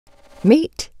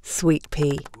Meet Sweet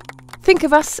Pea. Think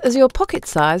of us as your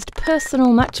pocket-sized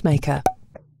personal matchmaker.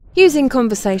 Using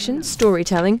conversation,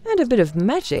 storytelling, and a bit of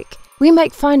magic, we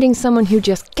make finding someone who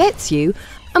just gets you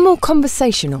a more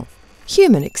conversational,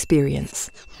 human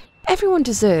experience. Everyone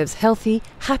deserves healthy,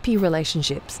 happy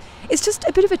relationships. It's just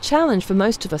a bit of a challenge for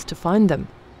most of us to find them.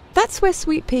 That's where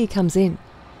Sweet Pea comes in.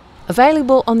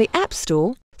 Available on the App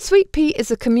Store, Sweet Pea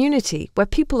is a community where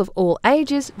people of all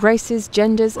ages, races,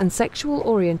 genders and sexual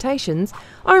orientations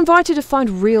are invited to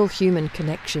find real human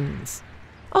connections.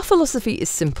 Our philosophy is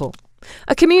simple.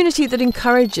 A community that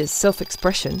encourages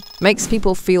self-expression, makes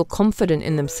people feel confident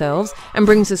in themselves and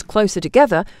brings us closer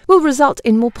together will result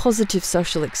in more positive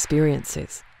social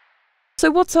experiences.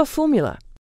 So what's our formula?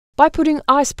 By putting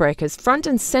icebreakers front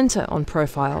and centre on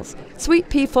profiles, Sweet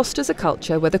Pea fosters a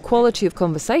culture where the quality of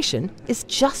conversation is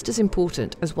just as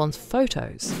important as one's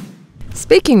photos.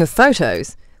 Speaking of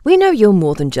photos, we know you're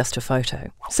more than just a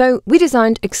photo, so we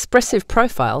designed expressive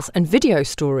profiles and video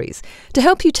stories to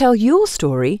help you tell your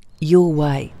story your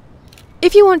way.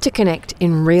 If you want to connect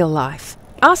in real life,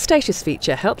 our status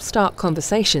feature helps start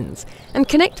conversations and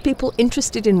connect people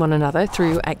interested in one another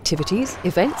through activities,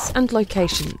 events and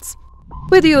locations.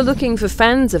 Whether you're looking for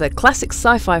fans of a classic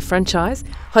sci-fi franchise,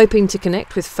 hoping to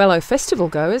connect with fellow festival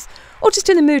goers, or just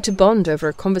in the mood to bond over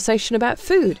a conversation about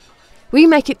food, we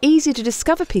make it easy to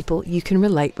discover people you can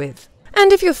relate with.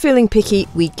 And if you're feeling picky,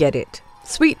 we get it.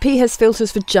 Sweet Pea has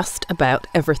filters for just about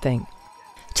everything.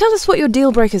 Tell us what your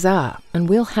deal breakers are, and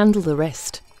we'll handle the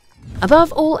rest.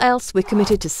 Above all else, we're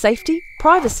committed to safety,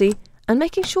 privacy, and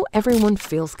making sure everyone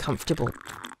feels comfortable.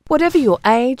 Whatever your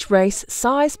age, race,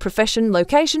 size, profession,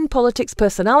 location, politics,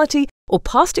 personality, or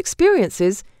past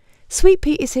experiences, Sweet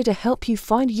Pea is here to help you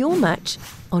find your match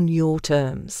on your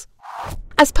terms.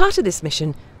 As part of this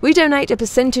mission, we donate a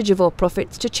percentage of our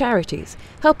profits to charities,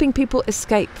 helping people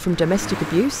escape from domestic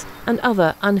abuse and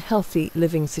other unhealthy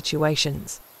living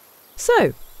situations.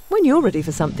 So, when you're ready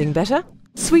for something better,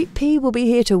 Sweet Pea will be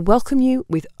here to welcome you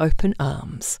with open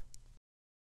arms.